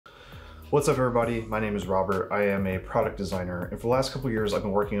What's up everybody, my name is Robert. I am a product designer, and for the last couple of years I've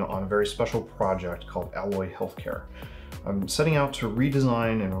been working on a very special project called Alloy Healthcare. I'm setting out to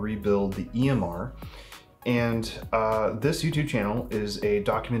redesign and rebuild the EMR, and this YouTube channel is a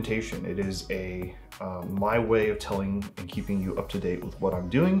documentation. It is my way of telling and keeping you up to date with what I'm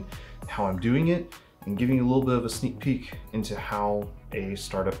doing, how I'm doing it, and giving you a little bit of a sneak peek into how a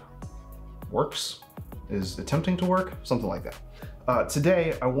startup works, is attempting to work, something like that.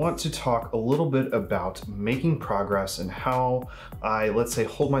 Today, I want to talk a little bit about making progress and how I, let's say,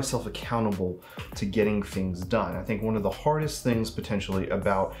 hold myself accountable to getting things done. I think one of the hardest things potentially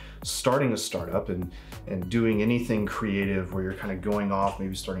about starting a startup and doing anything creative where you're kind of going off,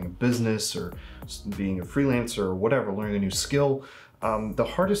 maybe starting a business or being a freelancer or whatever, learning a new skill, the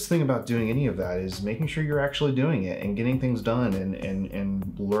hardest thing about doing any of that is making sure you're actually doing it and getting things done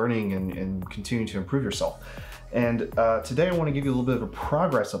and learning and continuing to improve yourself. And today I want to give you a little bit of a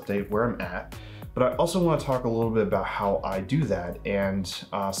progress update where I'm at, but I also want to talk a little bit about how I do that and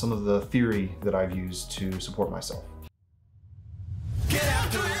some of the theory that I've used to support myself. Get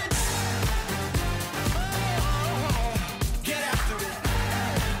after it.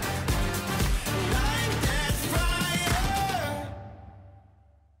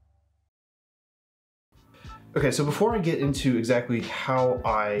 Okay, so before I get into exactly how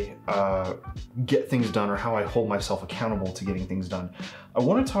I get things done or how I hold myself accountable to getting things done, I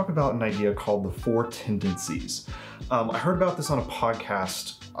want to talk about an idea called the 4 tendencies. I heard about this on a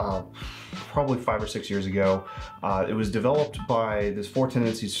podcast probably 5 or 6 years ago. It was developed by, this 4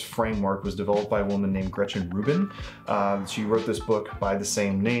 tendencies framework was developed by a woman named Gretchen Rubin. She wrote this book by the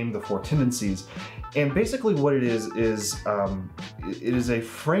same name, the 4 tendencies. And basically what it is it is a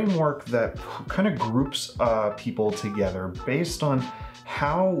framework that kind of groups people together based on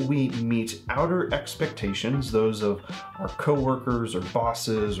how we meet outer expectations, those of our coworkers or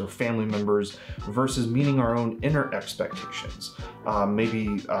bosses or family members, versus meeting our own inner expectations.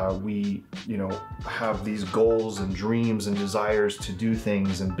 Maybe we, have these goals and dreams and desires to do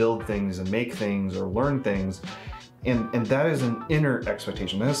things and build things and make things or learn things. And that is an inner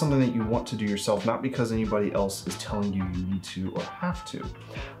expectation. That is something that you want to do yourself, not because anybody else is telling you you need to or have to.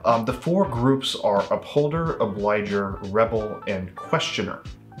 The 4 groups are upholder, obliger, rebel, and questioner.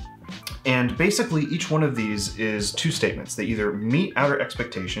 And basically each one of these is 2 statements. They either meet outer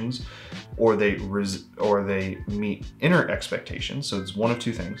expectations or they meet inner expectations, so it's one of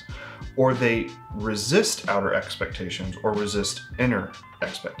 2 things, or they resist outer expectations or resist inner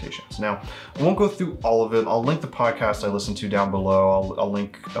expectations. Now, I won't go through all of it. I'll link the podcast I listened to down below. I'll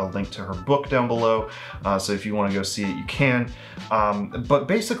link to her book down below, so if you want to go see it, you can. But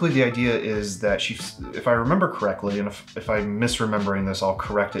basically the idea is that if I remember correctly, and if I'm misremembering this, I'll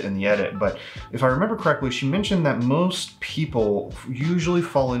correct it in the edit, but if I remember correctly, she mentioned that most people usually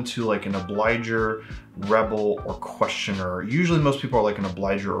fall into like an obliger, rebel, or questioner. Usually most people are like an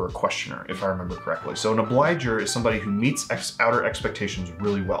obliger or a questioner, if I remember correctly. So an obliger is somebody who meets outer expectations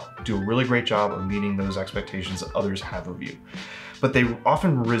really well, do a really great job of meeting those expectations that others have of you. But they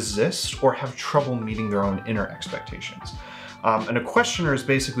often resist or have trouble meeting their own inner expectations. And a questioner is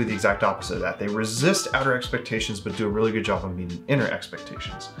basically the exact opposite of that. They resist outer expectations but do a really good job of meeting inner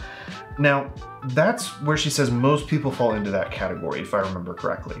expectations. Now, that's where she says most people fall into that category, if I remember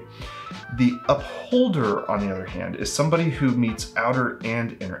correctly. The upholder, on the other hand, is somebody who meets outer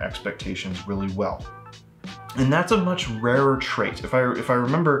and inner expectations really well. And that's a much rarer trait. If I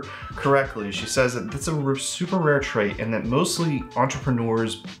remember correctly, she says that that's a super rare trait, and that mostly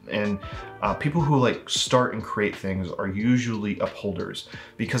entrepreneurs and people who like start and create things are usually upholders,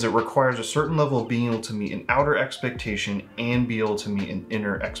 because it requires a certain level of being able to meet an outer expectation and be able to meet an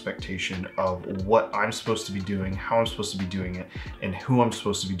inner expectation of what I'm supposed to be doing, how I'm supposed to be doing it, and who I'm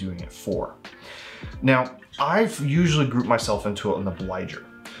supposed to be doing it for. Now, I've usually grouped myself into an obliger,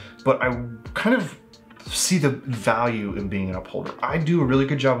 but I kind of see the value in being an upholder. I do a really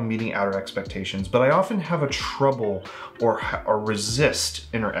good job of meeting outer expectations, but I often have a trouble or resist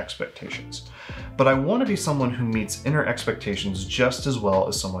inner expectations. But I want to be someone who meets inner expectations just as well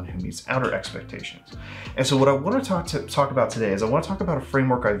as someone who meets outer expectations. And so what I want to talk about today is I want to talk about a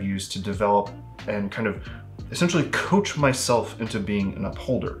framework I've used to develop and kind of essentially coach myself into being an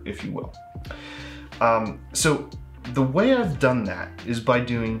upholder, if you will. So the way I've done that is by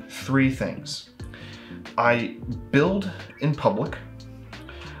doing 3 things. I build in public,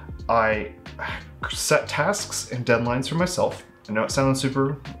 I set tasks and deadlines for myself. I know it sounds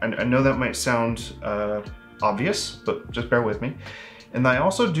I know that might sound obvious, but just bear with me. And I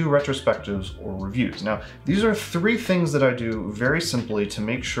also do retrospectives or reviews. Now, these are 3 things that I do very simply to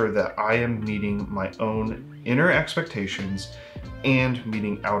make sure that I am meeting my own inner expectations and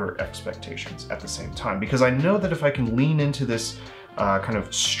meeting outer expectations at the same time. Because I know that if I can lean into this kind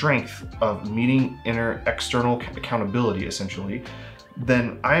of strength of meeting external accountability, essentially,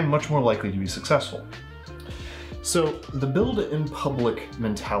 then I am much more likely to be successful. So the build in public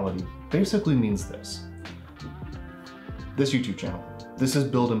mentality basically means this. This YouTube channel, this is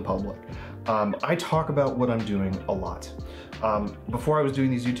build in public. I talk about what I'm doing a lot. Before I was doing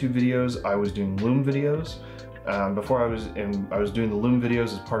these YouTube videos, I was doing Loom videos. Before I was doing the Loom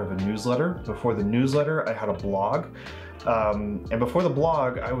videos as part of a newsletter. Before the newsletter, I had a blog. And before the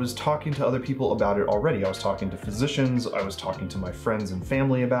blog, I was talking to other people about it already. I was talking to physicians, I was talking to my friends and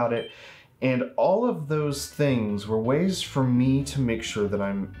family about it. And all of those things were ways for me to make sure that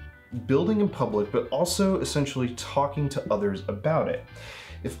I'm building in public, but also essentially talking to others about it.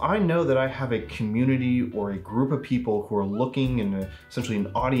 If I know that I have a community or a group of people who are looking, and essentially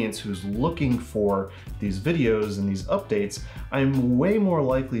an audience who's looking for these videos and these updates, I'm way more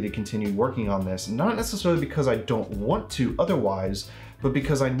likely to continue working on this, not necessarily because I don't want to otherwise, but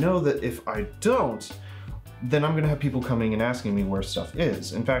because I know that if I don't, then I'm gonna have people coming and asking me where stuff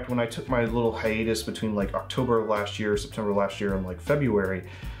is. In fact, when I took my little hiatus between like October of last year, September last year, and like February,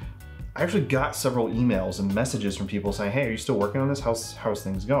 I actually got several emails and messages from people saying, hey, are you still working on this? How's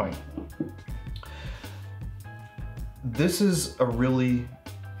things going? This is a really,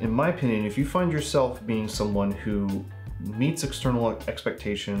 in my opinion, if you find yourself being someone who meets external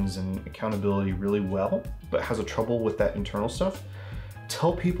expectations and accountability really well, but has a trouble with that internal stuff,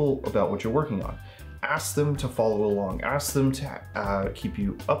 tell people about what you're working on. Ask them to follow along. Ask them to keep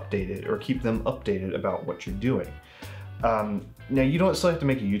you updated, or keep them updated about what you're doing. Now, you don't still have to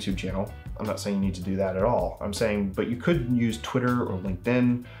make a YouTube channel. I'm not saying you need to do that at all. I'm saying, but you could use Twitter or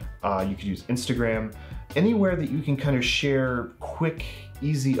LinkedIn. You could use Instagram, anywhere that you can kind of share quick,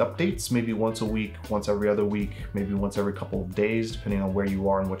 easy updates, maybe once a week, once every other week, maybe once every couple of days, depending on where you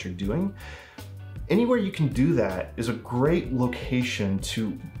are and what you're doing. Anywhere you can do that is a great location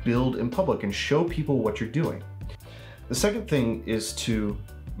to build in public and show people what you're doing. The second thing is to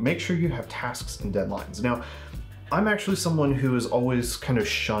make sure you have tasks and deadlines. Now, I'm actually someone who has always kind of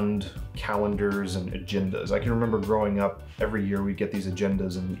shunned calendars and agendas. I can remember growing up, every year we'd get these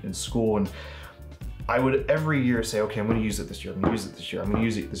agendas in school, and I would every year say, okay, I'm gonna use it this year, I'm gonna use it this year, I'm gonna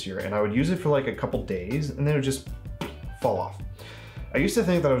use it this year. And I would use it for like a couple days, and then it would just fall off. I used to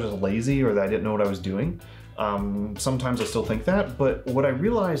think that I was just lazy or that I didn't know what I was doing. Sometimes I still think that, but what I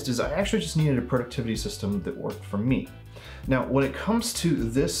realized is I actually just needed a productivity system that worked for me. Now, when it comes to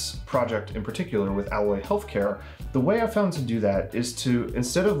this project in particular with Alloy Healthcare, the way I found to do that is to,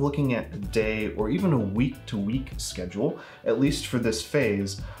 instead of looking at a day or even a week-to-week schedule, at least for this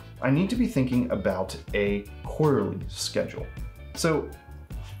phase, I need to be thinking about a quarterly schedule. So,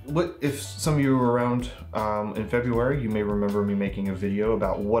 if some of you were around in February, you may remember me making a video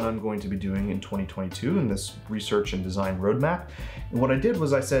about what I'm going to be doing in 2022 in this research and design roadmap. And what I did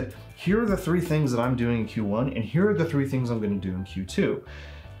was I said, here are the 3 things that I'm doing in Q1, and here are the 3 things I'm going to do in Q2.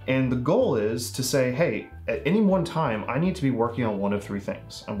 And the goal is to say, hey, at any one time, I need to be working on one of 3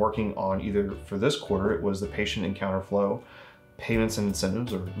 things. I'm working on either, for this quarter, it was the patient encounter flow, payments and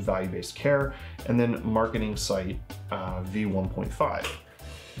incentives, or value-based care, and then marketing site V1.5.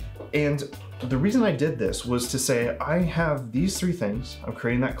 And the reason I did this was to say, I have these 3 things, I'm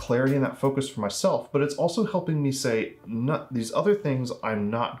creating that clarity and that focus for myself, but it's also helping me say, these other things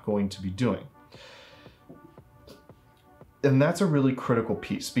I'm not going to be doing. And that's a really critical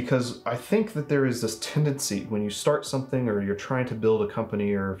piece, because I think that there is this tendency when you start something or you're trying to build a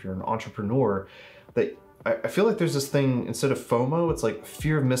company, or if you're an entrepreneur, that I feel like there's this thing, instead of FOMO, it's like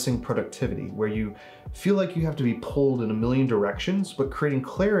fear of missing productivity, where you feel like you have to be pulled in a million directions, but creating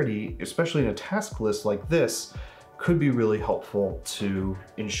clarity, especially in a task list like this, could be really helpful to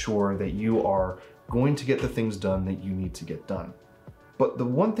ensure that you are going to get the things done that you need to get done. But the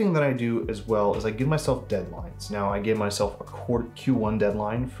one thing that I do as well is I give myself deadlines. Now, I gave myself a Q1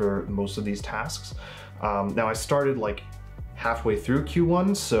 deadline for most of these tasks. Now, I started like halfway through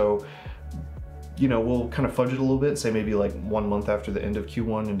Q1, so you know, we'll kind of fudge it a little bit, say maybe like 1 month after the end of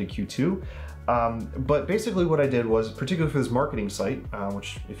Q1 into Q2. But basically what I did was, particularly for this marketing site,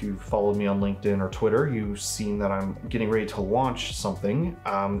 which if you followed me on LinkedIn or Twitter, you've seen that I'm getting ready to launch something,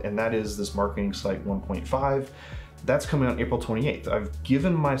 and that is this marketing site 1.5. That's coming out April 28th. I've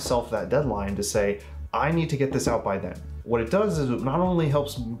given myself that deadline to say, I need to get this out by then. What it does is it not only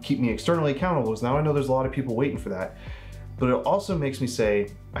helps keep me externally accountable, because now I know there's a lot of people waiting for that, but it also makes me say,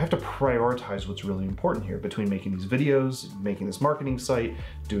 I have to prioritize what's really important here between making these videos, making this marketing site,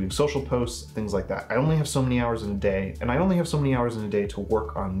 doing social posts, things like that. I only have so many hours in a day, and I only have so many hours in a day to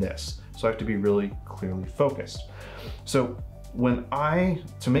work on this. So I have to be really clearly focused. So when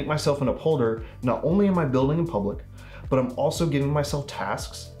to make myself an upholder, not only am I building in public, but I'm also giving myself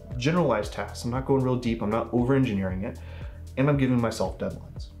tasks, generalized tasks. I'm not going real deep, I'm not over-engineering it, and I'm giving myself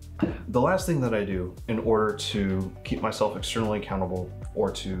deadlines. The last thing that I do in order to keep myself externally accountable,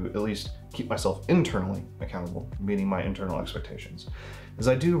 or to at least keep myself internally accountable, meeting my internal expectations, is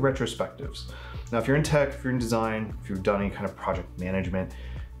I do retrospectives. Now, if you're in tech, if you're in design, if you've done any kind of project management,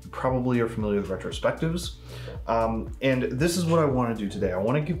 you probably are familiar with retrospectives. And this is what I want to do today. I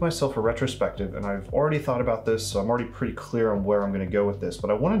want to give myself a retrospective, and I've already thought about this, so I'm already pretty clear on where I'm going to go with this, but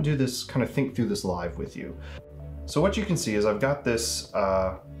I want to do this, kind of think through this live with you. So what you can see is I've got this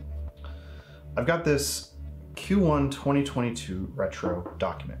Q1 2022 retro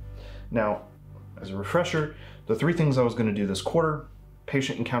document. Now, as a refresher, the three things I was going to do this quarter: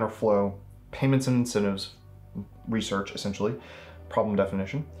 patient encounter flow, payments and incentives, research essentially, problem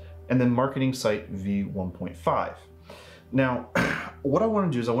definition, and then marketing site v1.5. Now, what I want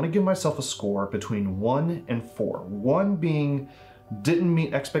to do is I want to give myself a score between 1 and 4. 1 being didn't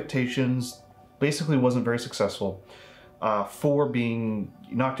meet expectations, basically wasn't very successful. 4 being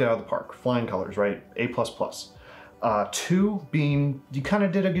you knocked it out of the park, flying colors, right? A++. 2 being you kind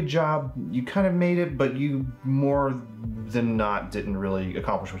of did a good job, you kind of made it, but you more than not didn't really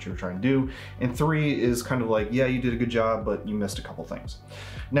accomplish what you were trying to do. And 3 is kind of like, yeah, you did a good job, but you missed a couple things.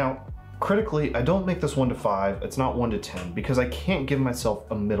 Now, critically, I don't make this 1 to 5, it's not 1 to 10, because I can't give myself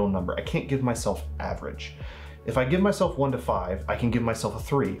a middle number. I can't give myself average. If I give myself 1 to 5, I can give myself a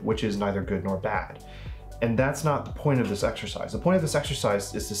 3, which is neither good nor bad. And that's not the point of this exercise. The point of this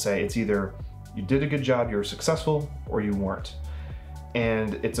exercise is to say it's either you did a good job, you were successful, or you weren't.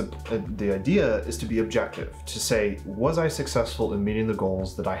 And the idea is to be objective, to say, was I successful in meeting the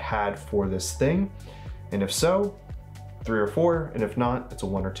goals that I had for this thing? And if so, 3 or 4, and if not, it's a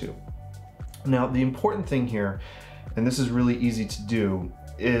 1 or 2. Now, the important thing here, and this is really easy to do,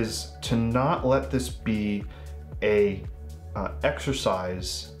 is to not let this be a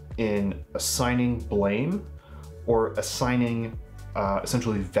exercise in assigning blame or assigning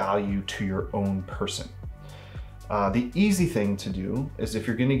essentially value to your own person. The easy thing to do is, if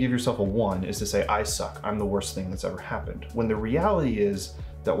you're going to give yourself a 1, is to say, I suck, I'm the worst thing that's ever happened, when the reality is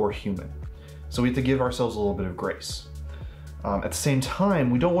that we're human. So we have to give ourselves a little bit of grace. At the same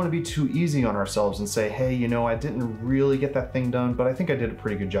time, we don't want to be too easy on ourselves and say, hey, you know, I didn't really get that thing done, but I think I did a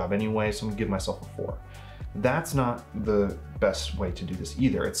pretty good job anyway, so I'm gonna give myself a 4. That's not the best way to do this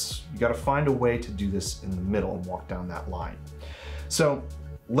either. You gotta find a way to do this in the middle and walk down that line. So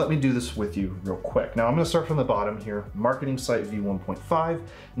let me do this with you real quick. Now I'm gonna start from the bottom here, marketing site v1.5.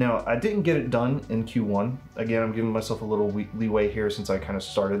 Now I didn't get it done in Q1. Again, I'm giving myself a little leeway here since I kind of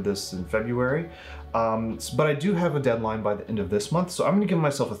started this in February. But I do have a deadline by the end of this month, so I'm gonna give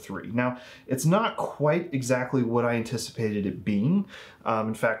myself a 3. Now, it's not quite exactly what I anticipated it being.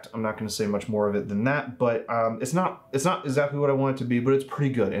 In fact, I'm not gonna say much more of it than that, but it's not exactly what I want it to be, but it's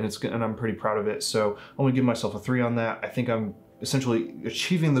pretty good, and I'm pretty proud of it. So I'm gonna give myself a 3 on that. I think I'm essentially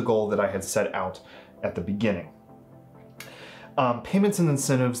achieving the goal that I had set out at the beginning. Payments and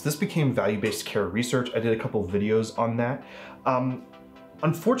incentives, this became value-based care research. I did a couple videos on that.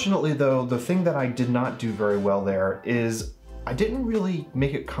 Unfortunately though, the thing that I did not do very well there is I didn't really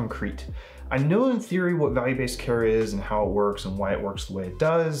make it concrete. I know in theory what value-based care is and how it works and why it works the way it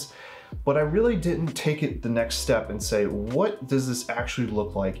does, but I really didn't take it the next step and say, what does this actually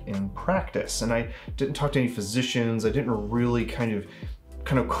look like in practice? And I didn't talk to any physicians. I didn't really kind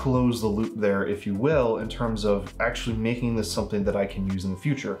of close the loop there, if you will, in terms of actually making this something that I can use in the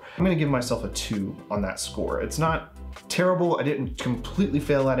future. I'm gonna give myself a 2 on that score. It's not terrible, I didn't completely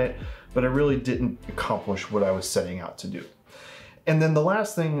fail at it, but I really didn't accomplish what I was setting out to do. And then the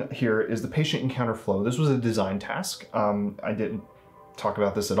last thing here is the patient encounter flow. This was a design task. I didn't talk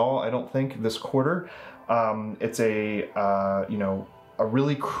about this at all, I don't think, this quarter. It's a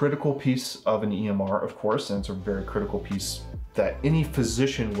really critical piece of an EMR, of course, and it's a very critical piece that any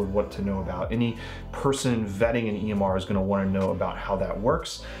physician would want to know about. Any person vetting an EMR is going to want to know about how that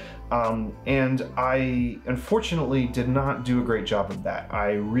works. And I unfortunately did not do a great job of that.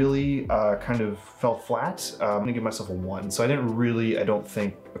 I really kind of fell flat. I'm gonna give myself a 1. So I didn't really, I don't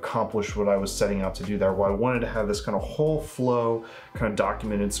think, accomplish what I was setting out to do there. Where I wanted to have this kind of whole flow, kind of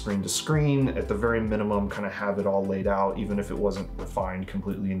documented screen to screen, at the very minimum, kind of have it all laid out, even if it wasn't refined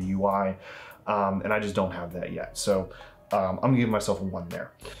completely in the UI. And I just don't have that yet. So I'm gonna give myself a 1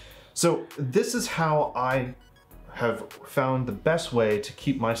 there. So this is how I have found the best way to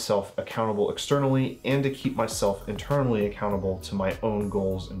keep myself accountable externally and to keep myself internally accountable to my own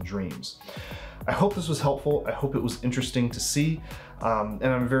goals and dreams. I hope this was helpful. I hope it was interesting to see. And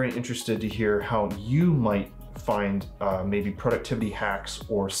I'm very interested to hear how you might find maybe productivity hacks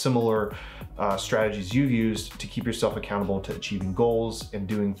or similar strategies you've used to keep yourself accountable to achieving goals and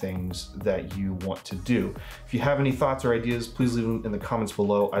doing things that you want to do. If you have any thoughts or ideas, please leave them in the comments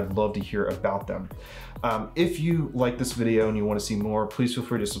below. I'd love to hear about them. If you like this video and you want to see more, please feel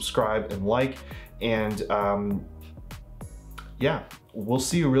free to subscribe and like, and yeah, we'll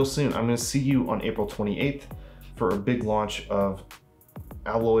see you real soon. I'm going to see you on April 28th for a big launch of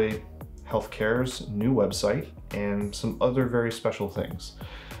Alloy Healthcare's new website and some other very special things.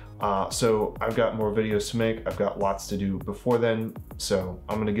 So I've got more videos to make. I've got lots to do before then. So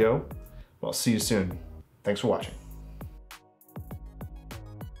I'm gonna go. I'll see you soon. Thanks for watching.